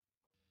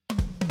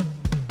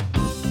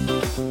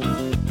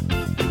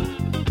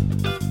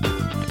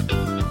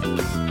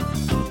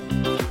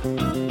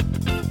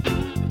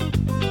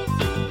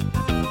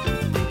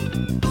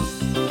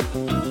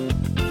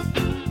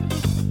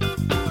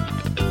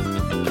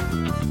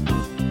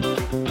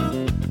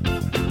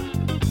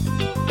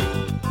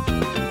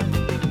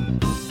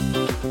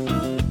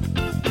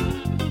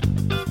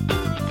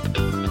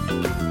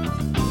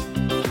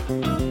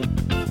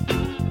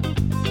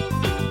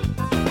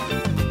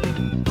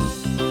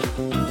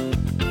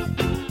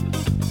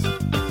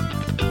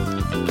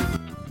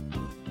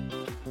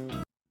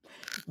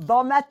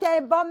Bon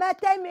matin,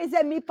 mes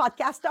amis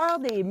podcasteurs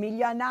des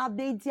millionnaires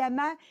des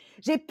diamants.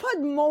 J'ai pas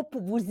de mots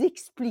pour vous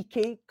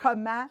expliquer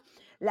comment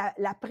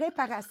la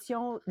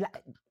préparation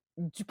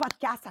du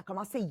podcast a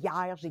commencé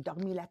hier. J'ai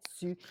dormi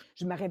là-dessus.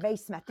 Je me réveille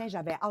ce matin.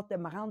 J'avais hâte de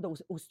me rendre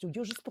au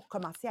studio juste pour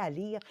commencer à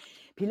lire.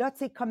 Puis là, tu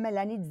sais, comme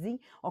Mélanie dit,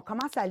 on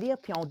commence à lire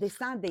puis on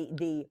descend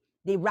des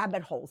rabbit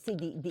holes, c'est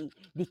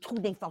des trous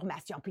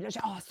d'information. Puis là, j'ai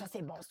ça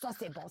c'est bon, ça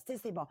c'est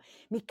bon.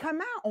 Mais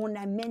comment on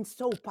amène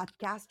ça au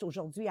podcast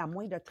aujourd'hui à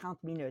moins de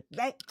 30 minutes?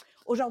 Bien,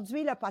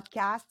 aujourd'hui, le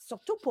podcast,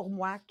 surtout pour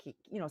moi,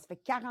 ça fait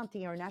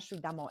 41 ans, je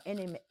suis dans mon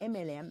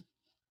MLM.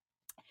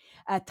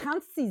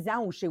 36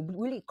 ans, où j'ai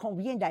oublié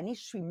combien d'années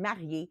je suis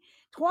mariée,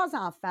 3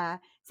 enfants,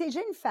 tu sais,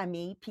 j'ai une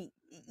famille, puis,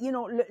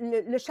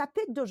 le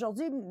chapitre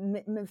d'aujourd'hui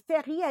me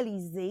fait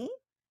réaliser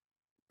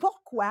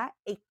pourquoi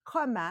et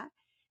comment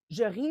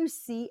je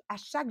réussis à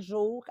chaque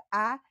jour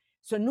à,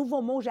 ce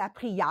nouveau mot que j'ai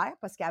appris hier,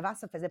 parce qu'avant,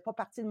 ça ne faisait pas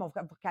partie de mon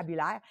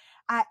vocabulaire,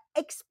 à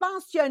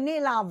expansionner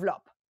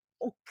l'enveloppe.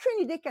 Aucune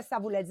idée que ça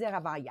voulait dire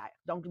avant hier.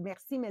 Donc,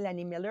 merci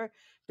Mélanie Miller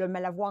de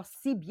me l'avoir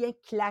si bien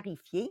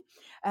clarifié.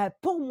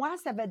 Pour moi,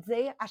 ça veut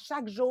dire à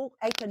chaque jour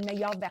être une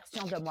meilleure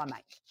version de moi-même.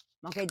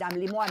 Donc, dans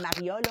les mots à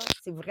Maria, là,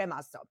 c'est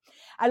vraiment ça.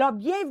 Alors,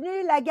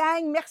 bienvenue la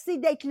gang, merci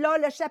d'être là.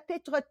 Le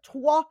chapitre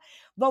 3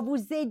 va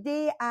vous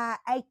aider à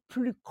être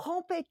plus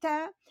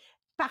compétent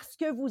parce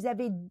que vous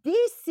avez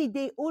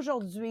décidé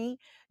aujourd'hui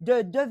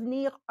de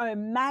devenir un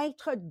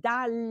maître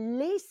dans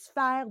les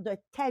sphères de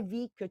ta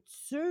vie que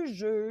tu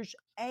juges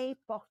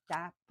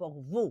important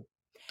pour vous.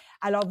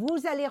 Alors,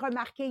 vous allez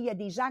remarquer, il y a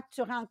des gens que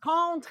tu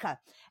rencontres.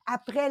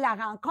 Après la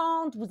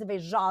rencontre, vous avez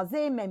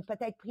jasé, même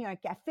peut-être pris un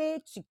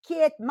café, tu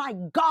quittes. My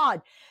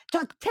God, tu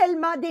as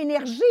tellement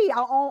d'énergie.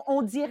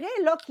 On dirait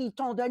là qu'ils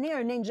t'ont donné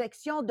une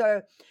injection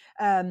de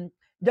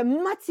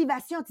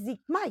motivation. Tu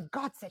dis, My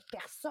God, cette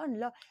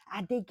personne-là,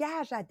 elle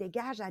dégage, elle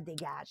dégage, elle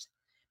dégage.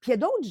 Puis il y a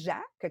d'autres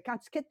gens que quand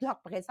tu quittes leur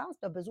présence,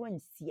 tu as besoin d'une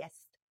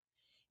sieste.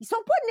 Ils ne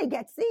sont pas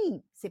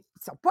négatifs. Ils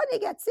ne sont pas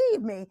négatifs,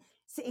 mais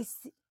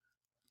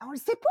on ne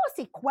sait pas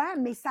c'est quoi,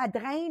 mais ça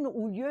draine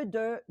au lieu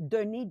de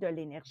donner de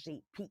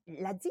l'énergie. Puis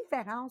la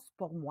différence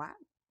pour moi,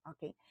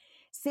 OK,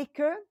 c'est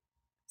que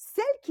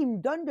celle qui me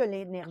donne de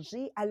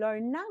l'énergie, elle a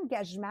un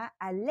engagement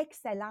à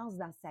l'excellence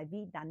dans sa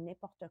vie, dans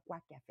n'importe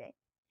quoi qu'elle fait.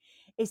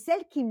 Et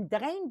celle qui me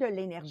draine de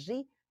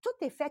l'énergie, tout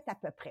est fait à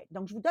peu près.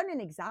 Donc, je vous donne un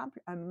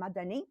exemple. À un moment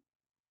donné,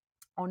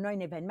 on a un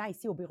événement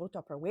ici au bureau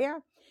Tupperware,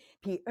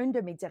 puis une de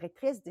mes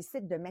directrices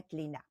décide de mettre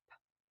les nappes.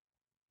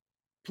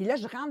 Puis là,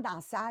 je rentre dans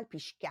la salle, puis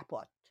je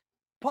capote.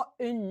 Pas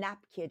une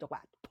nappe qui est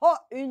droite.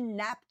 Pas une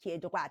nappe qui est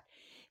droite.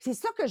 C'est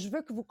ça que je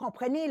veux que vous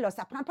compreniez, là.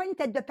 Ça ne prend pas une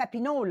tête de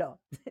papineau, là.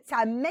 C'est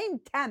en même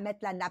temps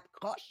mettre la nappe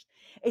croche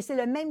et c'est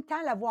le même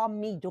temps l'avoir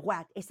mis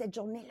droite. Et cette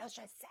journée-là, je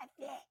savais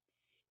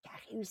qu'elle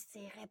ne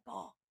réussirait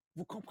pas.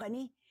 Vous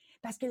comprenez?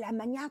 Parce que la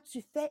manière que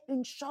tu fais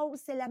une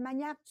chose, c'est la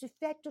manière que tu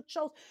fais toute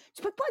chose.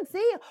 Tu ne peux pas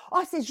dire, «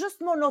 Ah, c'est juste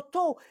mon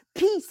auto,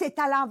 puis c'est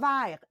à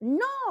l'envers. »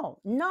 Non,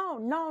 non,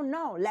 non,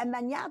 non. La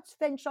manière que tu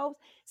fais une chose,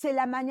 c'est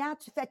la manière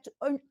que tu fais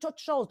toute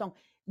chose. Donc,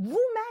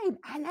 vous-même,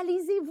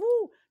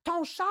 analysez-vous.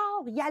 Ton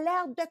char, il a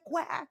l'air de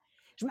quoi?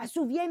 Je me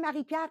souviens,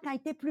 Marie-Pierre, quand elle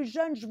était plus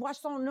jeune, je vois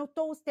son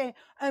auto, c'était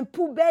un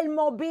poubelle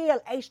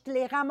mobile. Hey, je te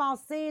l'ai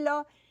ramassé,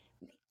 là.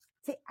 Tu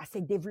sais, elle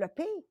s'est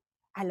développée.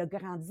 Elle a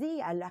grandi,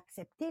 elle a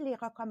accepté les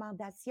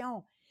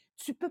recommandations.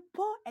 Tu ne peux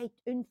pas être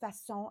une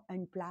façon,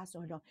 une place,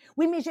 un autre.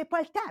 Oui, mais je n'ai pas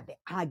le temps. Bien,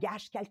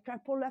 engage quelqu'un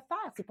pour le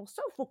faire. C'est pour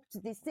ça qu'il faut que tu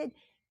décides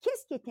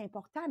qu'est-ce qui est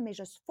important, mais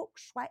il faut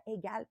que je sois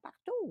égale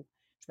partout.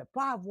 Je ne peux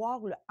pas avoir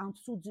en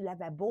dessous du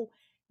lavabo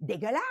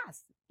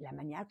dégueulasse. La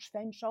manière que je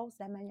fais une chose,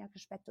 la manière que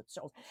je fais toute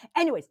chose.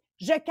 Anyways,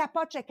 je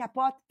capote.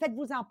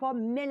 Faites-vous-en pas.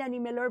 Mélanie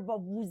Miller va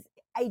vous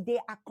aider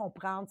à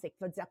comprendre c'est que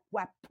ça veut dire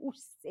quoi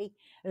pousser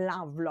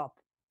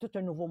l'enveloppe. Tout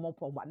un nouveau mot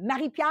pour moi.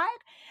 Marie-Pierre,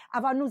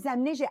 elle va nous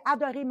amener, j'ai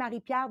adoré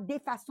Marie-Pierre, des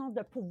façons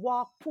de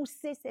pouvoir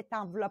pousser cette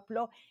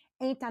enveloppe-là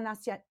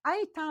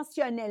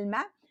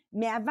intentionnellement.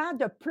 Mais avant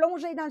de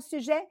plonger dans le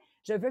sujet,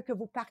 je veux que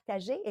vous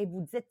partagez et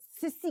vous dites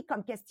ceci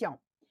comme question.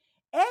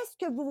 Est-ce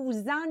que vous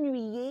vous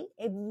ennuyez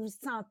et vous vous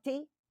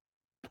sentez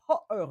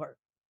pas heureux?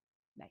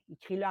 Bien,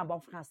 écris-le en bon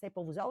français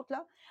pour vous autres,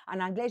 là.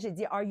 En anglais, j'ai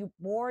dit « Are you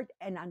bored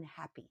and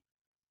unhappy? »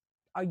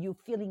 Are you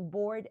feeling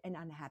bored and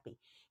unhappy?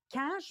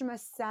 Quand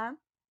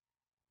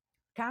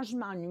je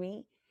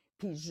m'ennuie,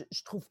 puis je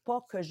ne trouve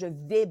pas que je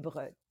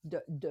vibre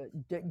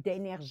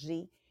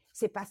d'énergie,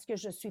 c'est parce que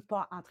je ne suis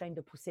pas en train de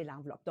pousser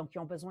l'enveloppe. Donc, ils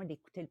ont besoin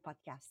d'écouter le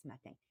podcast ce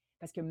matin.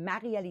 Parce que ma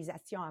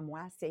réalisation à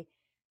moi, c'est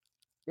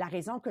la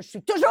raison que je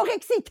suis toujours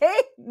excitée.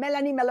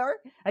 Mélanie Miller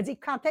a dit,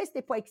 quand est-ce que tu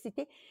n'es pas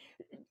excitée?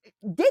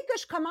 Dès que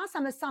je commence à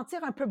me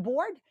sentir un peu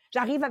bored,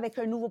 j'arrive avec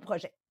un nouveau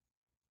projet.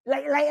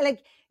 No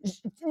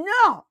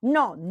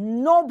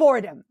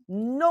boredom,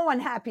 no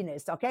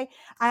unhappiness, OK?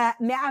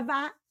 Mais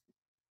avant,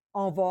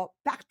 on va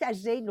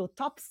partager nos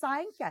top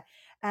 5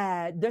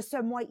 de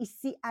ce mois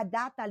ici à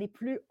date dans les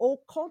plus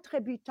hauts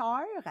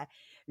contributeurs.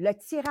 Le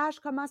tirage,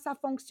 comment ça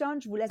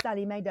fonctionne? Je vous laisse dans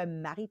les mains de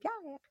Marie-Pierre.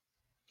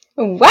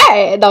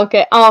 Ouais, donc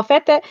en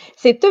fait,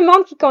 c'est tout le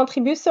monde qui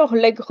contribue sur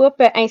le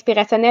groupe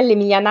inspirationnel Les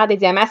Millionnaires des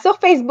Diamants sur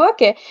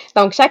Facebook.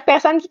 Donc, chaque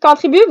personne qui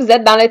contribue, vous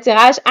êtes dans le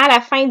tirage à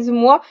la fin du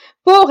mois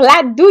pour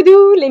la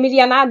doudou, Les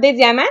Millionnaires des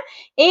Diamants.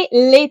 Et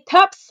les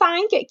top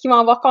 5 qui vont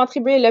avoir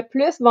contribué le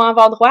plus vont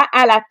avoir droit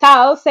à la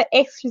tasse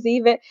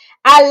exclusive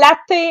à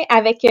latte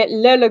avec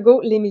le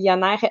logo Les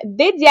Millionnaires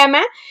des Diamants.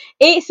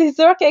 Et c'est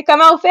sûr que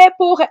comment on fait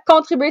pour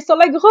contribuer sur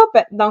le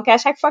groupe? Donc, à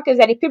chaque fois que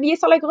vous allez publier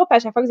sur le groupe, à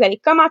chaque fois que vous allez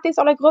commenter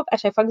sur le groupe, à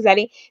chaque fois que vous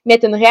allez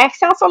mettre une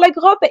réaction sur le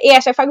groupe et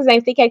à chaque fois que vous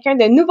invitez quelqu'un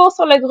de nouveau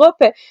sur le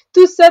groupe,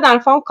 tout ça, dans le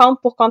fond, compte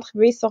pour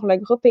contribuer sur le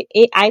groupe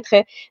et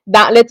être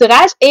dans le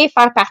tirage et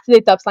faire partie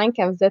des top 5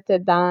 quand vous êtes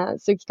dans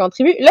ceux qui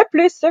contribuent le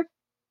plus.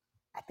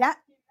 Attends.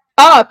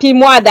 Ah, puis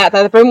moi à date,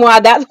 un peu moi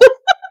à date.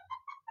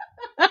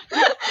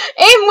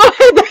 Et moi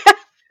à date.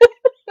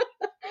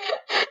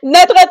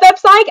 Notre top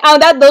 5 en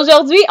date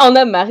d'aujourd'hui, on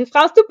a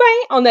Marie-France Toupin,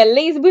 on a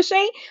Lise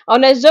Boucher,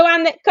 on a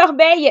Joanne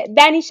Corbeil,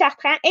 Dani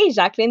Chartrand et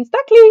Jacqueline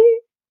Stockley.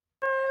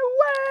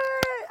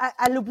 Ouais!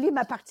 Elle oublie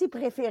ma partie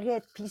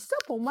préférée. Puis ça,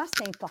 pour moi,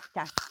 c'est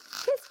important.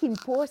 Qu'est-ce qui me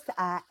pousse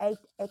à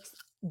être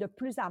de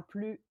plus en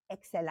plus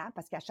excellent?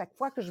 Parce qu'à chaque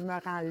fois que je me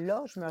rends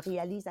là, je me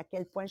réalise à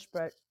quel point je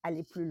peux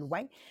aller plus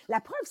loin. La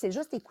preuve, c'est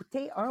juste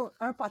écouter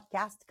un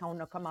podcast quand on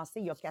a commencé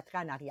il y a 4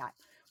 ans en arrière.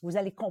 Vous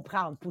allez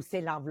comprendre,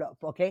 pousser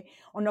l'enveloppe, OK?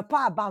 On n'a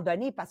pas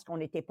abandonné parce qu'on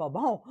n'était pas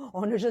bon.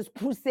 On a juste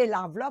poussé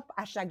l'enveloppe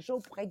à chaque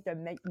jour pour être de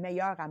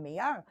meilleur à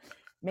meilleur.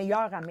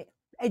 Meilleur à meilleur.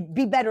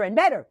 Be better and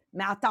better.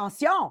 Mais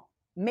attention,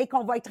 mais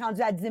qu'on va être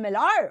rendu à 10 000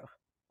 heures.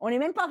 On n'est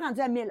même pas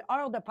rendu à 1000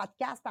 heures de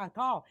podcast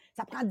encore.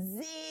 Ça prend 10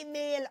 000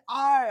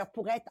 heures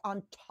pour être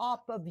on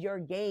top of your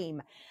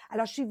game.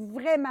 Alors, je suis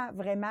vraiment,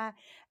 vraiment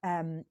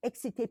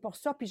excitée pour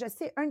ça. Puis je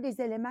sais, un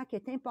des éléments qui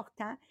est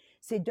important,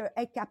 c'est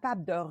d'être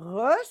capable de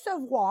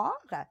recevoir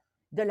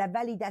de la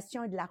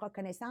validation et de la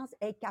reconnaissance,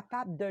 être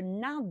capable de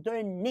n'en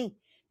donner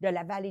de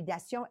la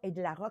validation et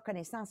de la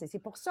reconnaissance. Et c'est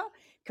pour ça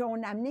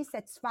qu'on a amené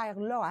cette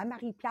sphère-là à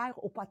Marie-Pierre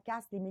au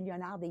podcast Les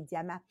Millionnaires des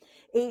Diamants.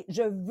 Et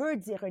je veux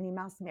dire un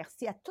immense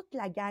merci à toute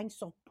la gang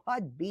sur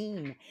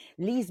Podbean,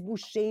 Lise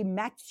Boucher,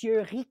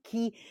 Mathieu,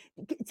 Ricky,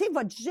 tu sais,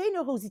 votre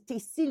générosité,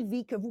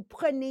 Sylvie, que vous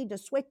prenez de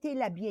souhaiter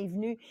la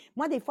bienvenue.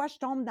 Moi, des fois, je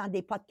tombe dans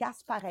des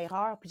podcasts par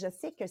erreur, puis je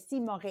sais que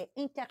s'ils m'auraient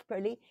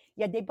interpellé,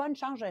 il y a des bonnes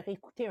chances que j'aurais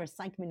écouté un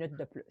 5 minutes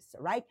de plus,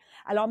 right?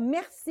 Alors,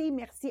 merci,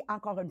 merci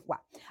encore une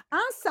fois.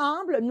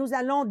 Ensemble, nous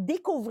allons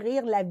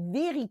découvrir la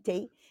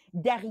vérité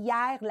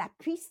derrière la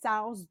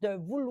puissance de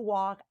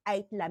vouloir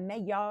être la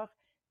meilleure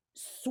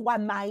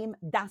soi-même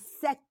dans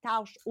cette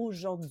tâche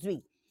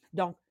aujourd'hui.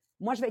 Donc,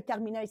 moi, je vais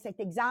terminer avec cet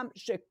exemple.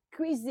 Je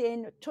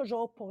cuisine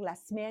toujours pour la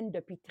semaine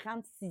depuis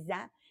 36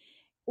 ans.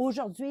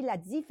 Aujourd'hui, la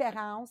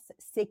différence,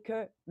 c'est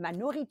que ma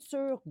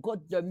nourriture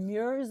goûte de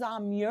mieux en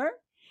mieux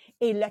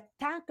et le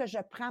temps que je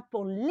prends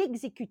pour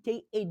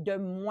l'exécuter est de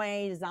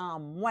moins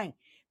en moins.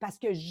 Parce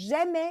que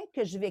jamais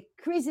que je vais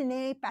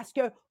cuisiner parce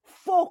que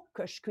faut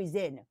que je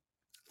cuisine.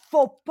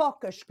 Faut pas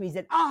que je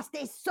cuisine. Ah,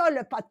 c'était ça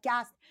le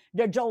podcast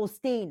de Joel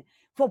Steen.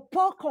 Faut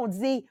pas qu'on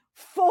dise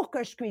faut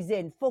que je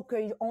cuisine. Faut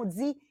qu'on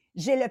dise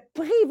j'ai le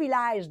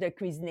privilège de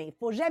cuisiner.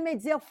 Faut jamais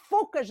dire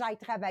faut que j'aille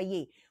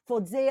travailler. Faut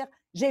dire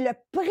j'ai le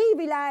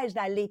privilège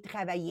d'aller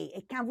travailler.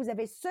 Et quand vous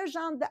avez ce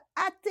genre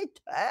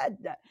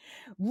d'attitude,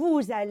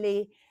 vous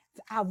allez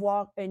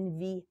avoir une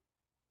vie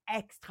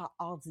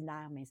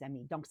extraordinaire, mes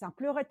amis. Donc, sans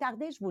plus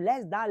retarder, je vous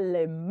laisse dans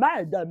les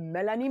mains de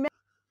Mélanie.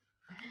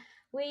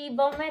 Oui,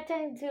 bon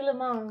matin tout le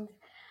monde.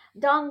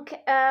 Donc,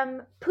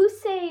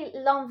 pousser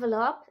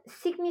l'enveloppe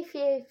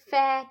signifie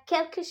faire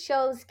quelque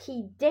chose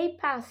qui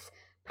dépasse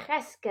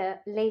presque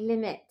les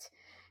limites,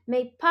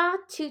 mais pas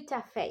tout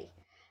à fait.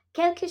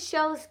 Quelque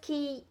chose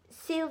qui,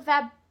 s'il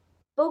va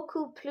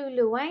beaucoup plus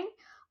loin,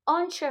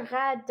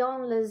 entrera dans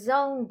la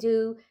zone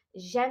du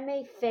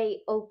jamais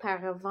fait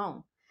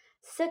auparavant,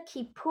 ce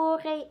qui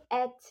pourrait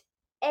être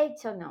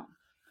étonnant.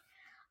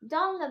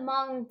 Dans le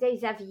monde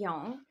des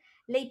avions,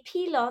 les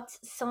pilotes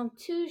sont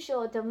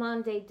toujours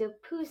demandés de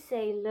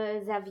pousser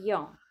leurs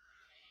avions.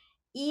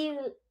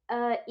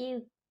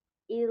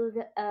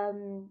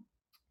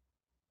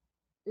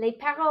 Les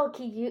paroles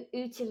qu'ils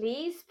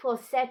utilisent pour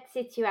cette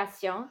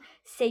situation,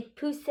 c'est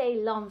pousser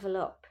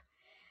l'enveloppe.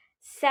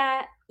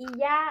 Il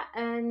y a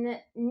un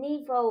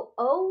niveau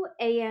haut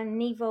et un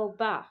niveau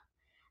bas.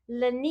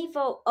 Le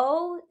niveau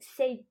haut,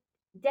 c'est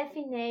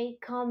défini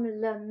comme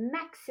le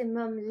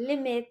maximum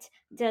limite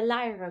de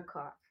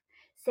l'aéroport.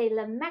 C'est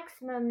le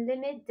maximum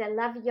limite de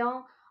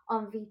l'avion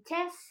en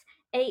vitesse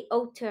et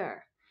hauteur.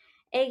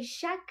 Et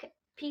chaque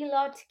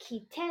pilote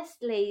qui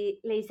teste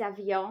les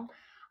avions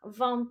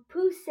vont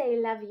pousser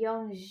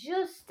l'avion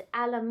juste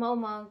à le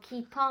moment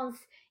qu'ils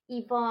pensent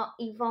ils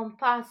vont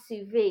pas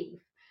survivre.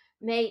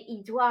 Mais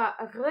il doit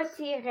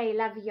retirer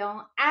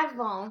l'avion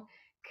avant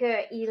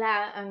qu'il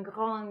a un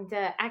grand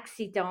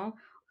accident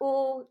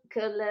ou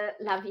que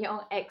l'avion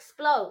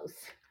explose.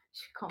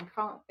 Je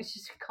comprends, je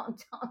suis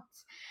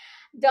contente.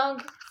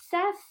 Donc,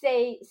 ça,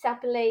 c'est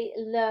s'appelait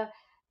le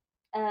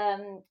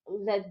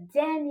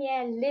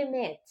dernier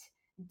limite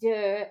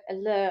de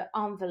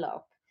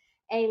l'enveloppe.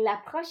 Et la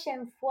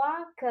prochaine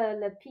fois que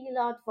le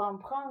pilote va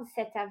prendre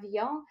cet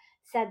avion,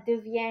 ça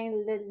devient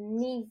le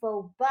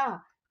niveau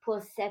bas pour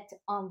cette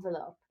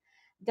enveloppe.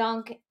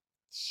 Donc,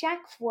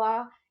 chaque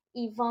fois,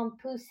 ils vont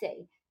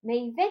pousser.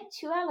 Mais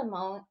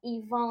éventuellement,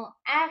 ils vont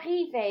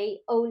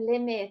arriver aux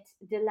limites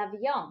de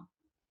l'avion.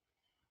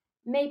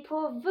 Mais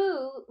pour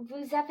vous,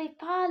 vous n'avez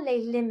pas les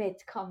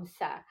limites comme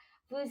ça.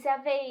 Vous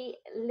avez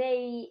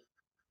les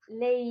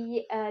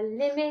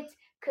limites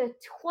que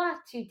toi,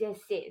 tu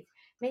décides.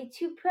 Mais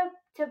tu peux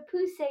te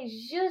pousser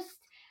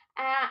juste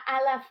à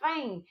la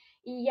fin.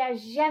 Il n'y a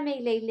jamais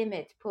les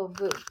limites pour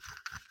vous.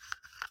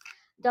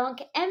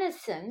 Donc,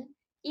 Emerson,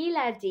 il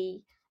a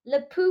dit, le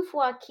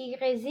pouvoir qui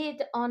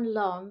réside en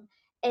l'homme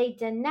est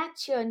de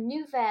nature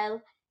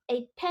nouvelle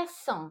et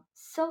personne,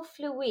 sauf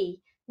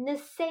lui, ne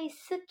sait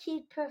ce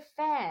qu'il peut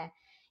faire.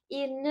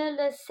 Il ne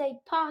le sait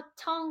pas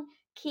tant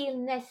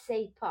qu'il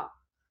n'essaie pas.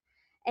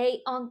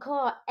 Et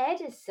encore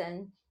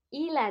Edison,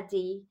 il a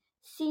dit,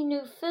 si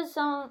nous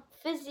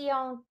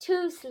faisions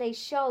tous les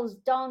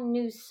choses dont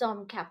nous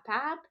sommes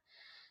capables,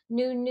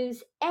 nous nous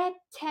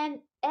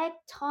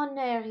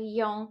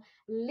étonnerions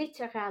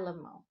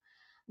littéralement.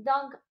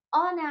 Donc,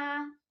 on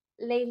a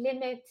les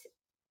limites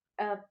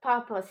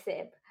pas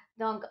possibles.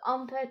 Donc,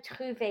 on peut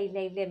trouver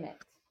les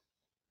limites.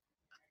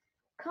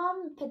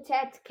 Comme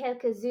peut-être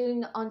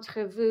quelques-unes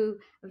d'entre vous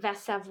va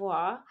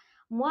savoir,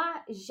 moi,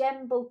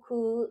 j'aime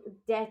beaucoup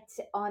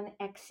d'être en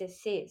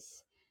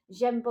exercice.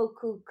 J'aime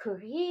beaucoup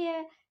courir,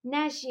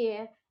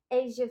 nager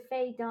et je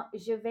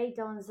vais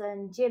dans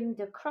un gym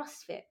de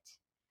CrossFit.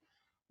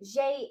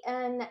 J'ai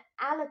une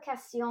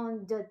allocation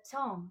de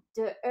temps,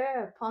 de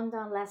heures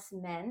pendant la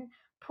semaine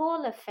pour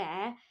le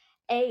faire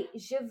et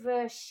je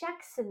veux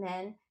chaque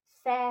semaine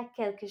faire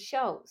quelque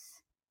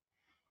chose.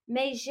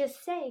 Mais je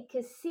sais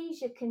que si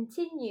je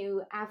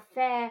continue à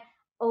faire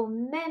au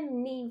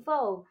même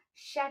niveau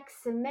chaque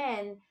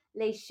semaine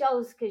les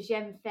choses que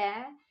j'aime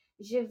faire,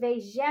 je vais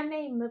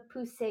jamais me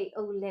pousser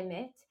aux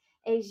limites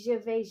et je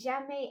vais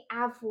jamais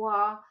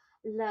avoir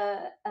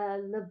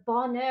le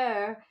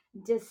bonheur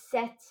de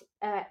cet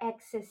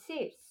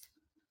exercice.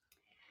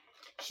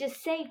 Je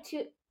sais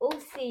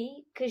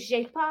aussi que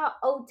j'ai pas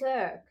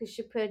hauteur que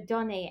je peux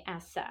donner à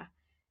ça.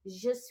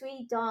 Je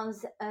suis dans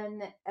un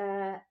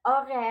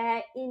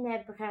horaire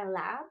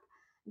inébranlable,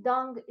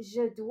 donc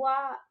je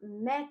dois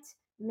mettre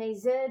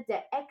mes heures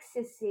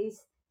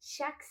d'exercice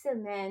chaque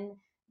semaine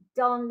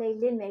dans les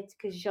limites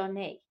que j'en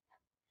ai.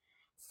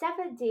 Ça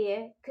veut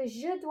dire que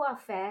je dois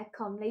faire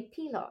comme les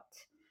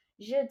pilotes.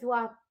 Je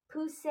dois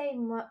pousser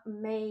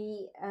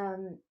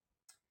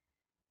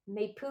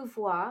mes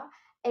pouvoirs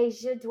et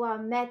je dois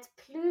mettre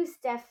plus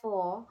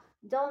d'efforts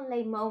dans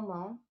les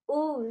moments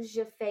où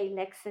je fais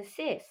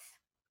l'exercice.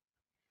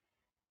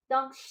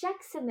 Donc,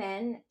 chaque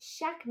semaine,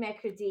 chaque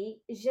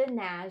mercredi, je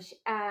nage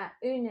à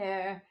 1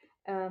 heure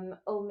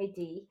au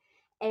midi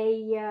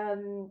et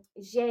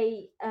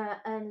j'ai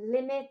une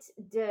limite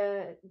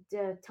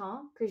de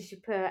temps que je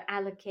peux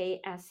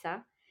alloquer à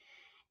ça.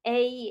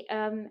 Et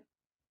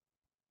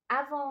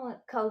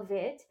avant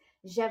COVID,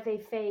 j'avais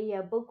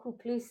fait beaucoup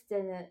plus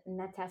de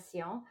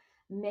natation,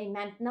 mais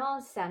maintenant,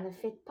 ça ne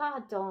fait pas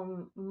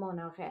dans mon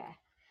horaire.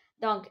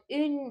 Donc,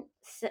 une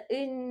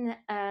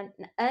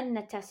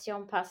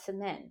natation par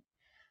semaine.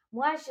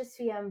 Moi, je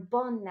suis un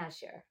bon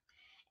nageur.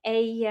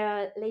 Et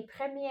les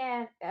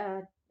premières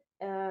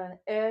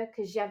heures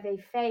que j'avais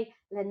fait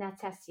la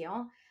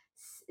natation,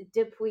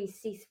 depuis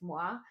 6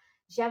 mois,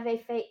 j'avais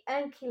fait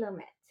 1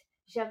 kilomètre.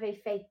 J'avais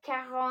fait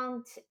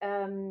 40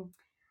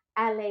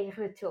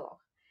 aller-retour.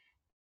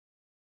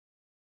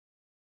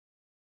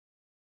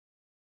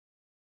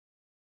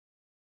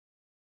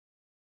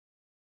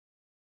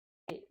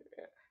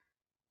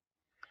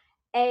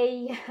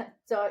 Et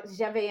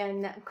j'avais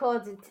un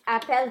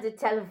appel de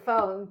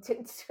téléphone tout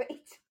de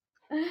suite.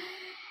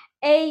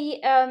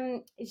 Et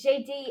j'ai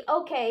dit,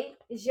 OK,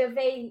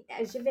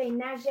 je vais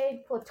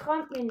nager pour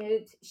 30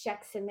 minutes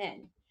chaque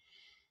semaine.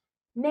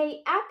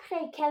 Mais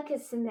après quelques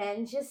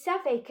semaines, je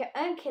savais que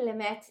 1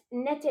 kilomètre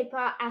n'était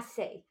pas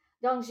assez.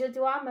 Donc, je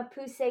dois me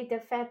pousser de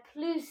faire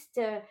plus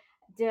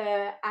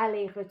de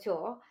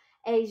aller-retour.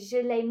 Et je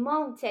l'ai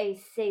monté,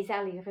 ces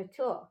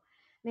allers-retours.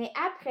 Mais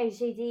après,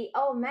 j'ai dit,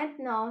 oh,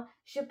 maintenant,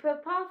 je ne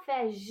peux pas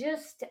faire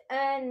juste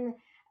un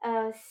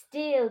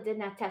style de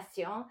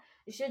natation.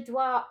 Je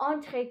dois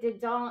entrer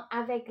dedans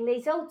avec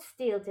les autres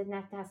styles de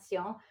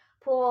natation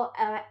pour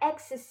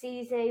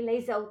exercer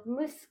les autres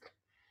muscles.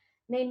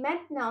 Mais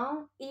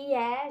maintenant,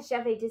 hier,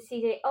 j'avais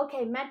décidé, OK,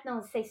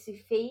 maintenant, ça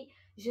suffit.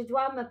 Je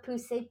dois me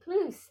pousser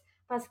plus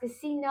parce que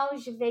sinon,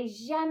 je ne vais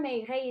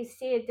jamais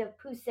réussir de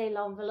pousser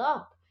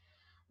l'enveloppe.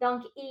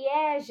 Donc,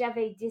 hier,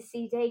 j'avais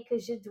décidé que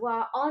je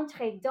dois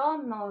entrer dans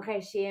mon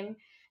régime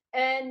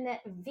une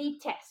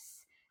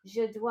vitesse.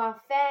 Je dois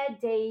faire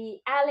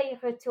des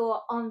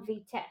allers-retours en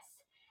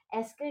vitesse.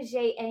 Est-ce que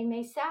j'ai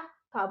aimé ça?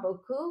 Pas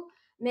beaucoup,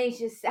 mais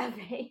je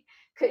savais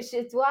que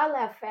je dois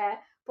la faire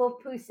pour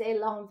pousser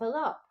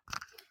l'enveloppe.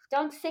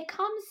 Donc, c'est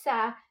comme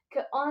ça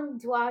qu'on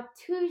doit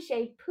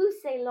toujours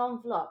pousser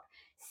l'enveloppe.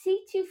 Si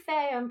tu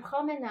fais une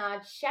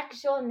promenade chaque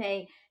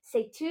journée,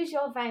 c'est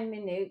toujours 20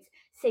 minutes,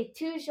 c'est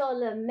toujours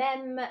le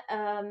même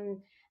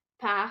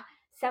pas,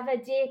 ça veut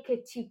dire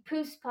que tu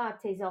pousses pas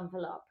tes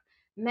enveloppes.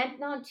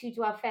 Maintenant, tu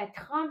dois faire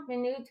 30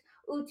 minutes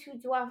où tu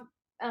dois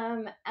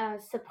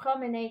se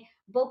promener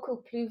beaucoup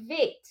plus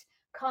vite.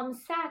 Comme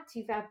ça,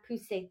 tu vas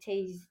pousser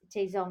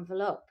tes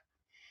enveloppes.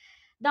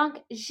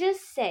 Donc, je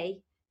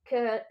sais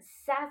que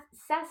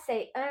ça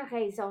c'est une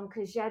raison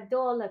que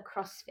j'adore le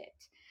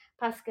CrossFit.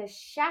 Parce que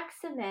chaque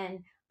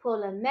semaine, pour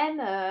la même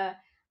heure,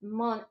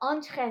 mon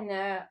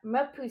entraîneur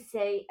me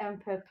poussait un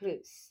peu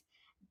plus.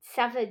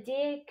 Ça veut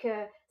dire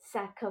que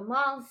ça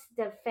commence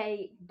de faire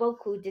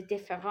beaucoup de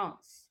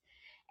différence.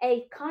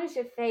 Et quand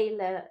je fais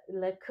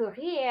le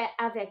courrier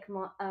avec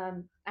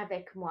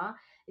moi,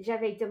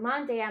 j'avais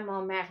demandé à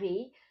mon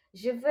mari,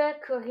 je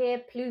veux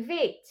courir plus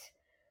vite.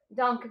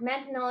 Donc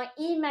maintenant,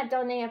 il m'a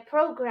donné un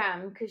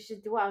programme que je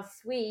dois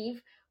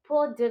suivre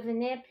pour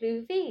devenir plus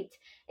vite.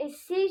 Et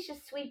si je ne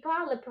suis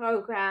pas le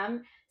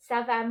programme,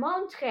 ça va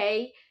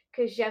montrer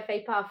que je ne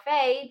vais pas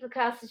fait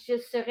parce que je ne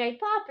serai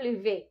pas plus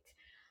vite.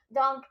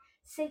 Donc,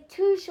 c'est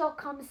toujours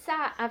comme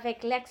ça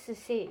avec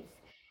l'exercice.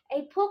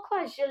 Et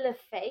pourquoi je le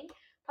fais?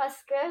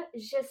 Parce que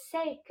je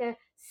sais que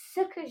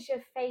ce que je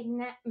fais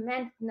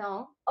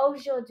maintenant,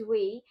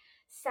 aujourd'hui,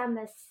 ça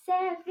me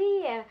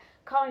servira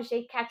quand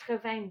j'ai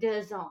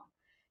 82 ans.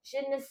 Je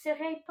ne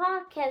serai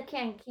pas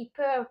quelqu'un qui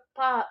peut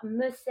pas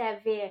me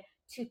servir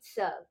toute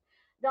seule.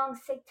 Donc,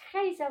 c'est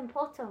très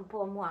important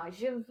pour moi.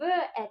 Je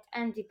veux être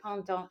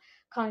indépendant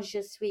quand je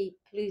suis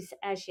plus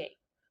âgée.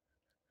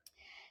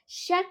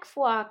 Chaque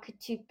fois que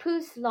tu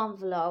pousses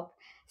l'enveloppe,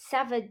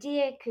 ça veut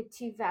dire que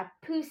tu vas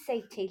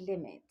pousser tes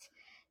limites.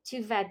 Tu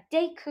vas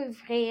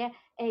découvrir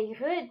et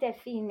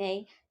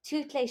redéfinir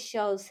toutes les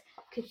choses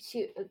que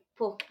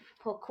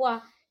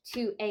pourquoi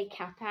tu es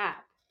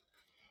capable.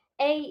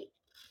 Et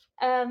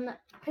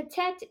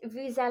peut-être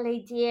vous allez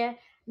dire,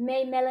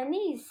 mais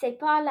Mélanie, c'est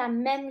pas la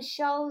même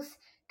chose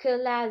que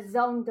la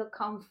zone de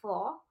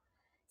confort.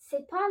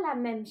 C'est pas la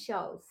même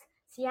chose.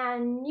 Il y a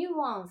une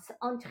nuance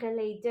entre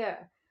les deux.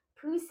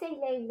 Pousser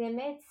les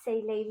limites,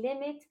 c'est les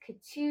limites que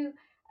tu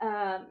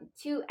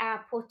as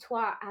pour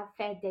toi à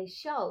faire des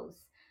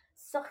choses.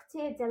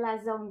 Sortir de la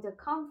zone de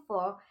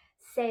confort,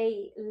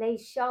 c'est les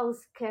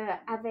choses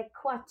avec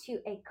quoi tu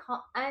es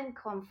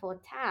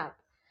inconfortable.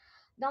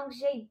 Donc,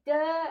 j'ai 2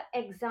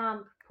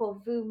 exemples pour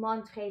vous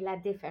montrer la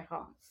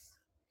différence.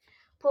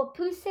 Pour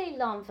pousser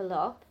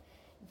l'enveloppe,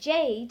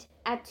 Jade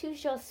a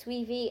toujours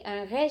suivi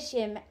un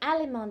régime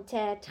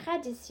alimentaire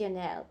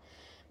traditionnel,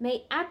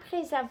 mais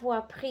après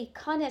avoir pris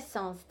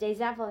connaissance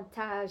des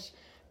avantages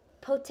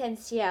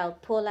potentiels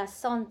pour la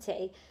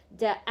santé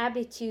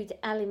d'habitudes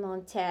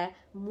alimentaires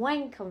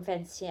moins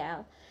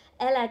conventionnelles,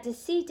 elle a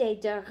décidé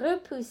de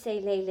repousser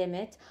les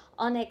limites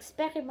en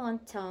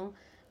expérimentant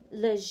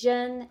le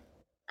jeûne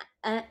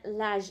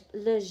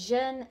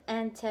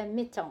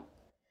intermittent.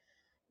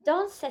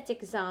 Dans cet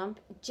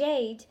exemple,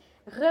 Jade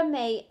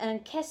remet en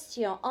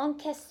question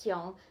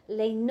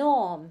les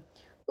normes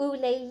ou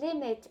les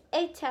limites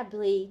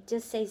établies de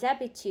ses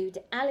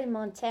habitudes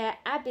alimentaires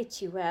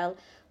habituelles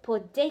pour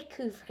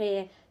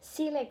découvrir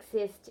s'il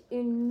existe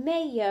une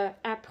meilleure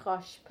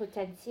approche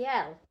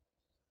potentielle.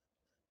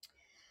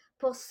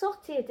 Pour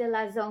sortir de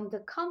la zone de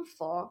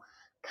confort,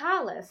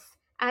 Carlos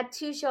a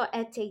toujours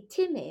été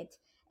timide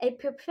et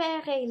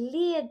préférait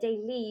lire des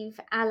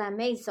livres à la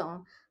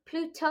maison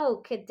plutôt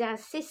que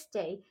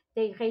d'assister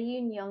des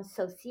réunions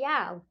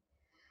sociales.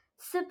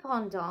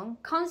 Cependant,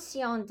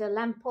 conscient de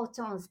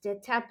l'importance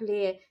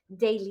d'établir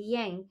des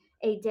liens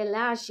et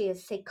d'élargir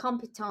ses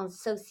compétences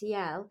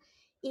sociales,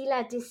 il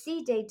a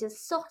décidé de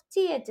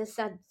sortir de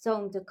sa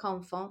zone de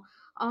confort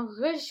en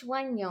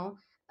rejoignant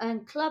un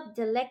club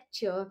de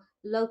lecture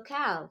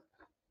local.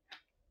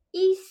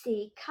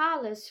 Ici,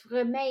 Carlos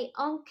remet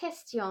en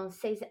question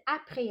ses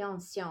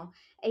appréhensions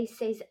et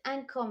ses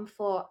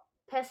inconforts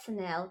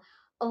personnels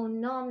au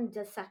nom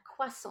de sa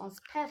croissance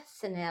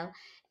personnelle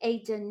et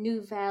de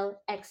nouvelles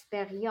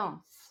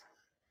expériences.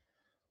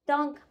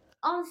 Donc,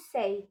 on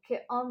sait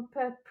qu'on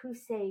peut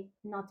pousser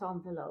notre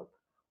enveloppe,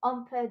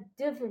 on peut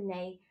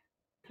devenir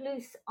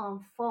plus en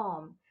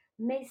forme,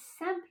 mais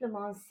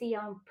simplement si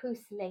on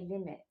pousse les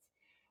limites.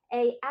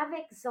 Et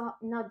avec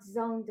notre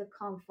zone de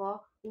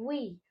confort,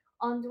 oui,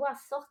 on doit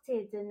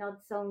sortir de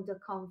notre zone de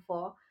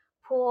confort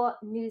pour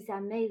nous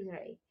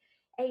améliorer.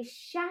 Et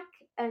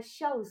chaque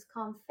chose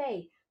qu'on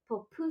fait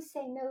pour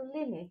pousser nos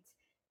limites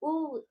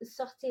ou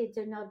sortir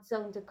de notre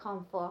zone de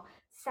confort,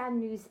 ça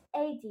nous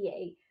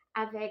aide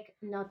avec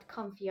notre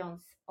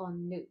confiance en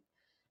nous.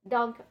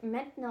 Donc,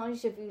 maintenant,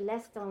 je vous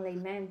laisse dans les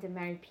mains de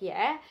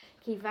Marie-Pierre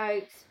qui va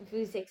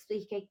vous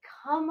expliquer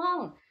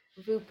comment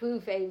vous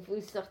pouvez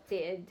vous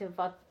sortir de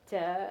votre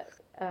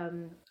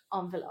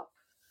enveloppe.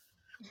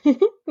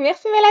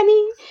 Merci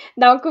Mélanie.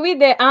 Donc oui,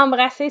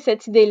 d'embrasser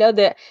cette idée-là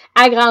de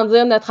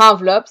agrandir notre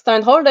enveloppe. C'est un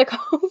drôle de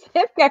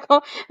concept quand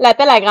on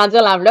l'appelle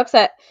agrandir l'enveloppe.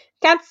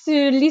 Quand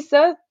tu lis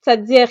ça, ça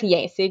te dit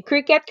rien. C'est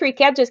cricket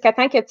jusqu'à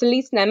temps que tu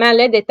lises finalement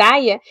le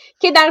détail,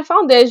 qui est dans le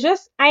fond de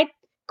juste être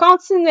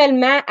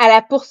continuellement à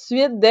la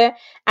poursuite de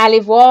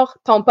aller voir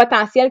ton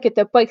potentiel que tu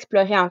n'as pas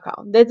exploré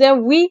encore. De dire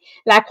oui,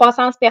 la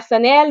croissance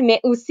personnelle, mais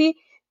aussi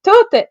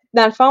toutes,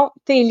 dans le fond,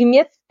 tes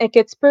limites que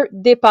tu peux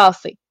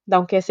dépasser.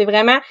 Donc, c'est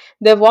vraiment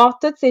de voir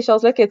toutes ces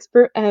choses-là que tu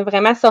peux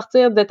vraiment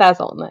sortir de ta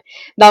zone.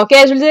 Donc,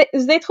 je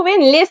vous ai trouvé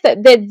une liste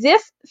de 10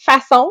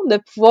 façons de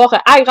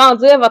pouvoir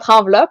agrandir votre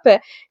enveloppe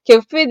que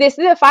vous pouvez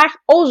décider de faire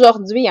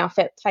aujourd'hui, en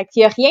fait. Fait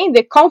qu'il n'y a rien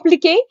de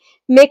compliqué,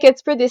 mais que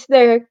tu peux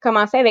décider de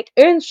commencer avec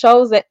une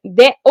chose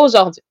dès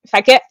aujourd'hui.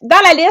 Fait que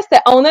dans la liste,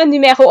 on a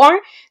numéro 1,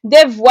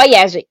 de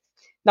voyager.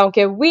 Donc,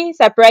 oui,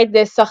 ça peut être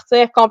de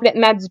sortir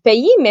complètement du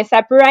pays, mais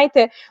ça peut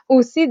être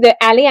aussi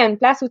d'aller à une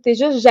place où tu n'es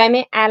juste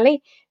jamais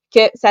allé, que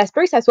ça se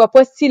peut que ça soit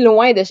pas si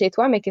loin de chez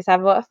toi, mais que ça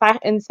va faire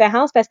une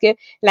différence parce que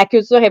la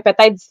culture est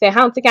peut-être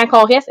différente. Tu sais,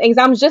 quand on reste,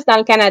 exemple, juste dans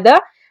le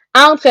Canada,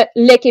 entre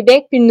le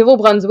Québec puis le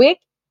Nouveau-Brunswick,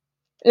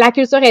 la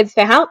culture est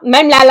différente,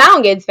 même la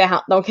langue est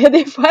différente. Donc,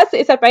 des fois,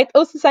 ça peut être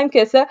aussi simple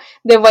que ça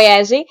de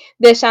voyager,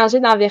 de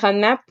changer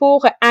d'environnement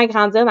pour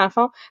agrandir, dans le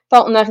fond,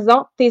 ton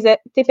horizon,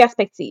 tes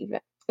perspectives.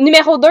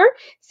 Numéro 2,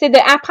 c'est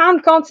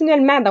d'apprendre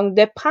continuellement, donc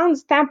de prendre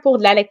du temps pour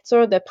de la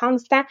lecture, de prendre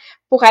du temps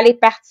pour aller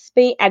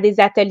participer à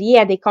des ateliers,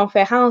 à des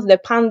conférences, de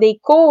prendre des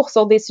cours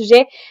sur des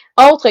sujets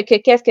autres que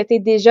qu'est-ce que tu es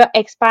déjà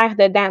expert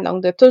dedans.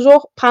 Donc, de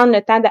toujours prendre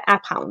le temps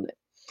d'apprendre.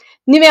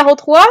 Numéro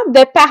 3,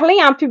 de parler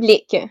en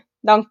public.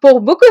 Donc,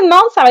 pour beaucoup de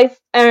monde, ça va être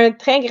un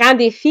très grand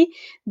défi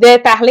de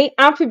parler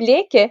en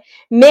public,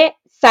 mais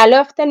ça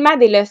offre tellement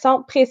des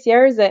leçons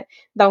précieuses,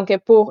 donc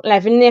pour la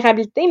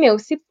vulnérabilité, mais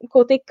aussi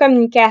côté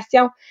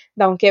communication.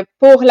 Donc,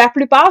 pour la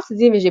plupart, tu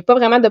dis, mais j'ai pas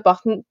vraiment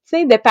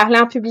d'opportunité de parler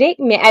en public,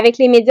 mais avec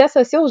les médias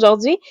sociaux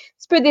aujourd'hui,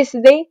 tu peux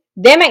décider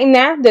dès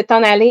maintenant de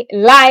t'en aller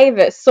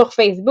live sur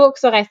Facebook,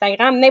 sur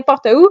Instagram,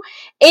 n'importe où,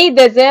 et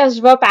de dire,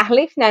 je vais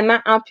parler finalement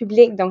en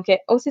public. Donc,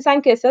 aussi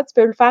simple que ça, tu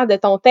peux le faire de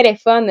ton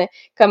téléphone,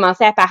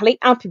 commencer à parler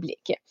en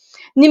public.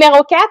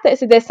 Numéro 4,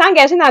 c'est de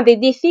s'engager dans des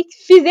défis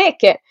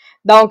physiques.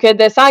 Donc,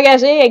 de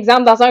s'engager,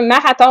 exemple, dans un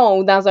marathon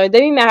ou dans un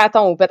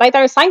demi-marathon ou peut-être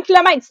un 5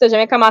 km si tu n'as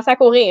jamais commencé à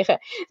courir.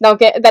 Donc,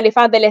 d'aller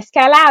faire de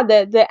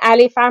l'escalade,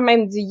 d'aller faire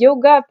même du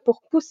yoga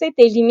pour pousser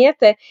tes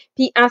limites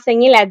puis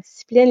enseigner la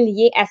discipline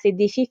liée à ces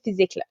défis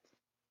physiques-là.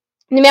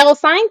 Numéro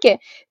 5,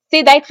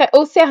 c'est d'être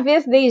au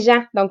service des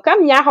gens. Donc,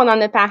 comme hier, on en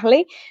a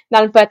parlé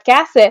dans le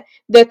podcast,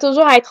 de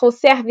toujours être au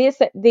service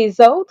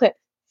des autres.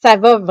 Ça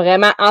va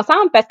vraiment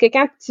ensemble parce que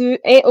quand tu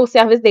es au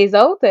service des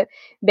autres,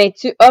 ben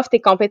tu offres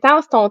tes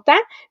compétences, ton temps,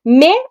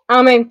 mais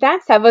en même temps,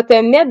 ça va te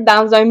mettre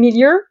dans un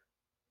milieu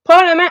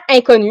probablement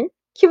inconnu,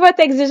 qui va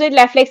t'exiger de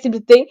la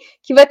flexibilité,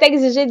 qui va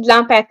t'exiger de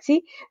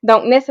l'empathie.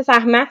 Donc,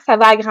 nécessairement, ça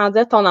va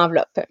agrandir ton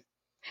enveloppe.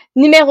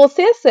 Numéro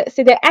 6,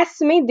 c'est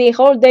d'assumer des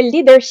rôles de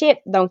leadership.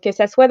 Donc, que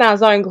ce soit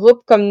dans un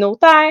groupe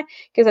communautaire,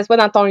 que ce soit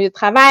dans ton lieu de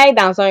travail,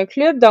 dans un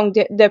club. Donc,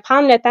 de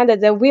prendre le temps de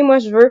dire, oui, moi,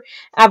 je veux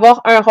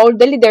avoir un rôle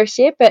de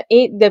leadership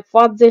et de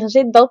pouvoir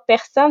diriger d'autres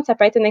personnes. Ça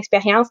peut être une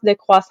expérience de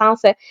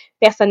croissance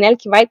personnelle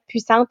qui va être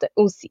puissante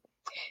aussi.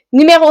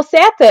 Numéro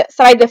 7,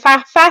 ça va être de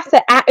faire face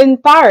à une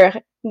peur.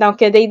 Donc,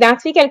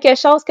 d'identifier quelque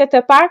chose que tu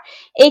as peur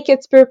et que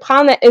tu peux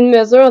prendre une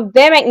mesure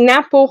dès maintenant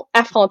pour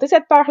affronter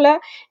cette peur-là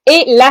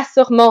et la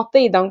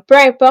surmonter. Donc, peu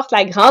importe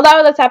la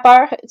grandeur de ta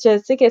peur, je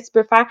sais que tu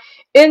peux faire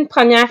une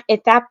première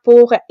étape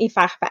pour y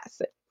faire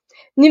face.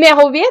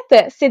 Numéro 8,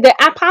 c'est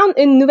d'apprendre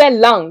une nouvelle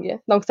langue.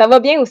 Donc, ça va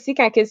bien aussi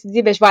quand tu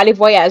dis, je vais aller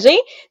voyager.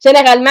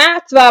 Généralement,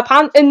 tu vas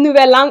apprendre une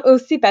nouvelle langue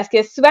aussi parce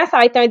que souvent, ça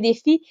va être un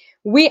défi,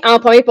 oui, en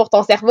premier pour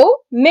ton cerveau,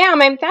 mais en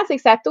même temps, c'est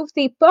que ça t'ouvre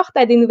tes portes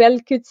à des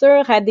nouvelles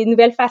cultures, à des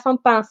nouvelles façons de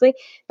penser.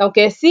 Donc,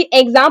 si,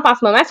 exemple, en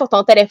ce moment, sur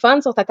ton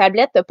téléphone, sur ta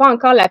tablette, tu n'as pas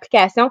encore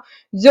l'application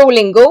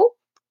Duolingo,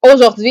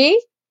 aujourd'hui,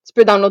 tu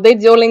peux downloader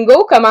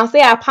Duolingo, commencer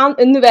à apprendre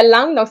une nouvelle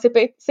langue. Donc,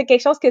 c'est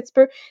quelque chose que tu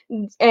peux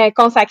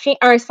consacrer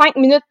un 5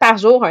 minutes par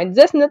jour, un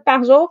 10 minutes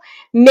par jour,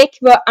 mais qui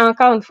va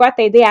encore une fois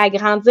t'aider à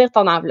agrandir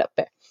ton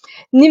enveloppe.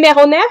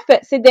 Numéro 9,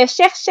 c'est de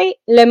chercher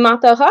le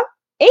mentorat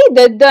et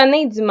de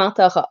donner du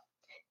mentorat.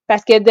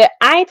 Parce que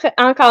d'être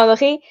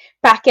encadré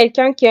par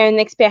quelqu'un qui a une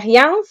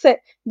expérience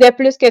de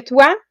plus que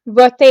toi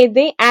va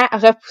t'aider à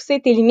repousser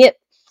tes limites.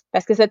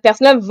 Parce que cette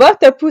personne-là va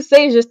te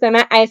pousser justement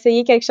à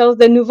essayer quelque chose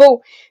de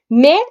nouveau.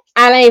 Mais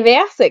à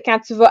l'inverse, quand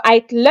tu vas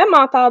être le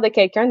mentor de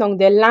quelqu'un, donc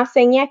de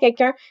l'enseigner à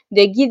quelqu'un,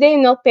 de guider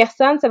une autre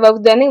personne, ça va vous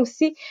donner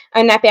aussi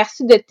un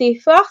aperçu de tes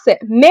forces,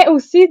 mais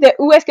aussi de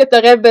où est-ce que tu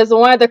aurais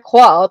besoin de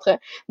croître.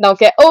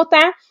 Donc,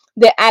 autant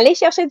d'aller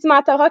chercher du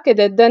mentorat que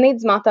de donner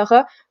du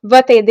mentorat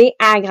va t'aider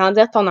à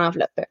agrandir ton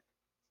enveloppe.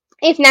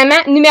 Et finalement,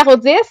 numéro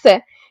 10,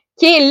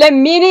 qui est le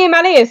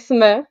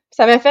minimalisme.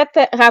 Ça m'a fait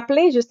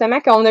rappeler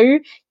justement qu'on a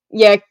eu, il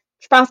y a,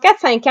 je pense,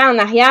 4-5 ans en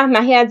arrière,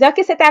 Marie a dit, OK,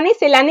 cette année,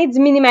 c'est l'année du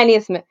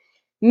minimalisme.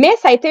 Mais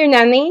ça a été une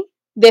année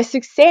de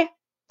succès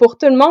pour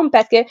tout le monde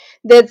parce que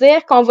de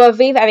dire qu'on va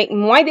vivre avec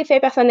moins d'effets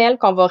personnels,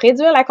 qu'on va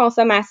réduire la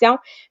consommation,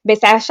 ben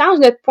ça change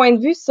notre point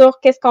de vue sur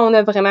qu'est-ce qu'on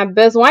a vraiment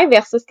besoin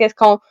versus qu'est-ce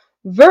qu'on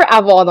veut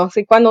avoir. Donc,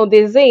 c'est quoi nos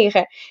désirs?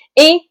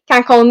 Et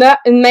quand on a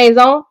une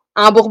maison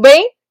embourbée,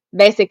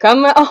 ben c'est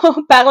comme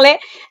on parlait,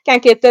 quand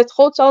tu as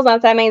trop de choses dans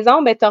ta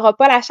maison, ben tu n'auras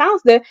pas la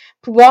chance de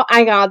pouvoir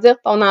agrandir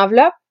ton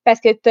enveloppe parce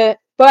que tu n'as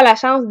pas la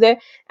chance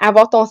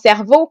d'avoir ton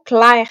cerveau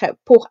clair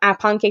pour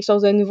apprendre quelque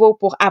chose de nouveau,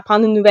 pour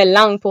apprendre une nouvelle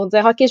langue, pour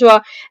dire, OK, je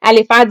vais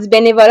aller faire du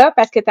bénévolat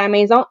parce que ta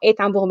maison est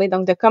embourbée.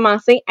 Donc, de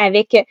commencer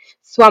avec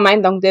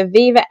soi-même, donc de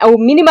vivre au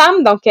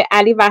minimum, donc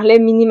aller vers le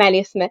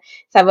minimalisme.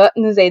 Ça va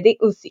nous aider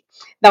aussi.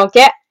 Donc,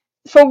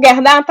 faut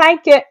garder en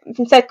tête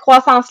que cette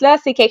croissance-là,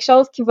 c'est quelque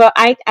chose qui va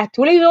être à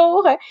tous les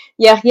jours.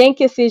 Il n'y a rien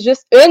que c'est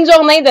juste une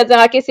journée de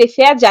dire, OK, c'est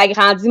fait, j'ai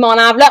agrandi mon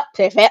enveloppe,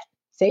 c'est fait,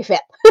 c'est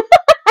fait.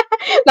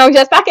 Donc,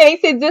 j'espère qu'avec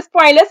ces 10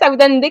 points-là, ça vous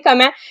donne une idée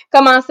comment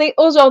commencer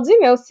aujourd'hui,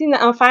 mais aussi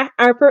en faire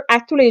un peu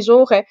à tous les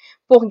jours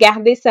pour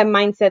garder ce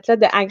mindset-là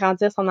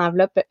d'agrandir son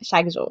enveloppe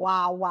chaque jour.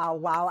 Wow, wow,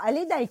 wow.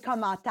 Allez dans les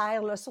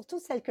commentaires, là, surtout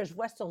celles que je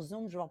vois sur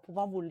Zoom, je vais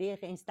pouvoir vous lire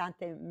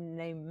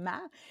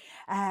instantanément.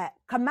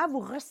 Comment vous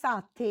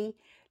ressentez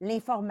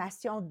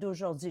l'information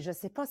d'aujourd'hui? Je ne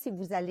sais pas si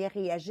vous allez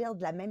réagir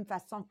de la même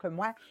façon que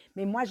moi,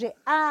 mais moi, j'ai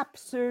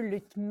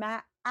absolument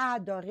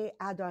adoré,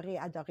 adoré,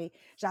 adoré.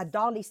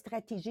 J'adore les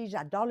stratégies,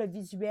 j'adore le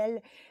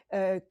visuel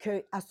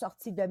qu'a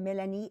sorti de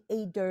Mélanie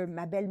et de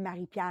ma belle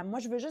Marie-Pierre. Moi,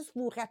 je veux juste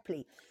vous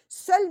rappeler,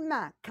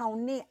 seulement quand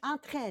on est en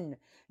train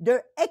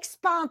de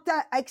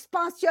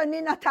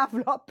expansionner notre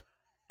enveloppe,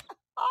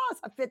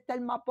 ça fait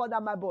tellement pas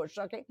dans ma bouche,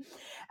 OK?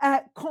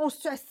 Qu'on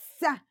se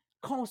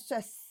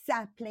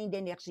sent plein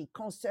d'énergie,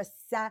 qu'on se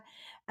sent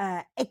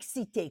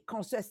excité,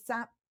 qu'on se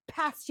sent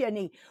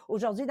passionné.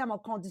 Aujourd'hui, dans mon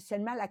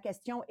conditionnement, la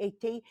question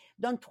était «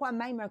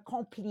 Donne-toi-même un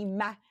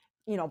compliment. »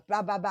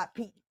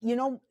 Puis,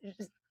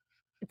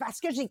 parce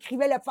que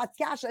j'écrivais le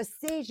podcast, je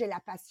sais, j'ai la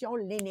passion,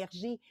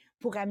 l'énergie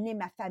pour amener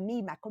ma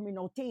famille, ma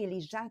communauté et les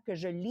gens que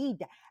je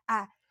lead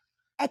à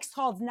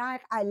extraordinaire,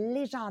 à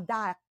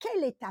légendaire.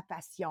 Quelle est ta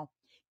passion?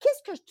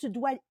 Qu'est-ce que tu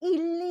dois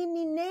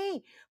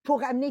éliminer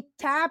pour amener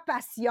ta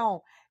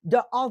passion de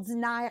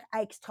ordinaire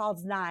à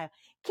extraordinaire?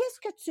 Qu'est-ce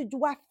que tu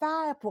dois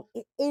faire pour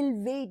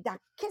élever dans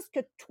qu'est-ce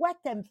que toi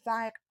t'aimes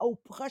faire au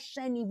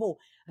prochain niveau?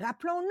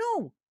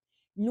 Rappelons-nous,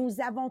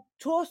 nous avons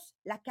tous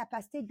la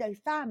capacité de le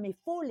faire, mais il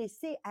faut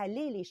laisser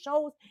aller les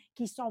choses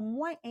qui sont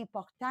moins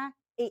importantes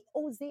et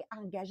oser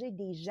engager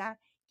des gens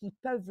qui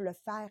peuvent le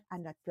faire à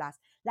notre place.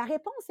 La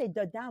réponse est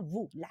dedans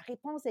vous. La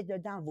réponse est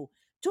dedans vous.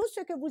 Tout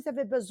ce que vous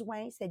avez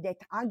besoin, c'est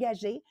d'être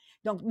engagé.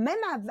 Donc, même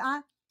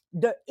avant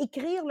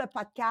d'écrire le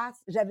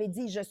podcast, j'avais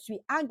dit, je suis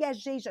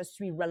engagée, je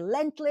suis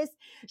relentless,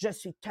 je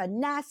suis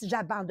tenace,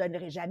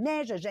 j'abandonnerai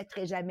jamais, je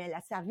jetterai jamais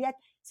la serviette.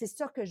 C'est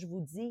ça que je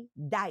vous dis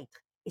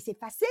d'être. Et c'est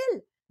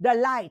facile de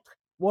l'être.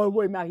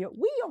 Oui, Mario.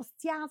 Oui, on se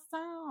tient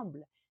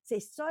ensemble. C'est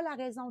ça la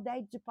raison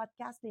d'être du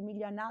podcast Les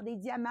Millionnaires des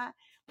Diamants,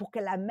 pour que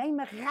la même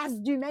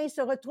race d'humains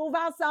se retrouve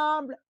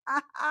ensemble.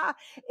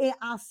 Et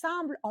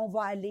ensemble, on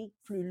va aller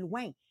plus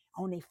loin.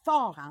 On est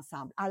fort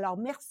ensemble. Alors,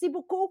 merci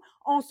beaucoup.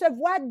 On se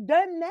voit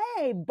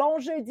demain. Bon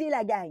jeudi,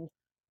 la gang.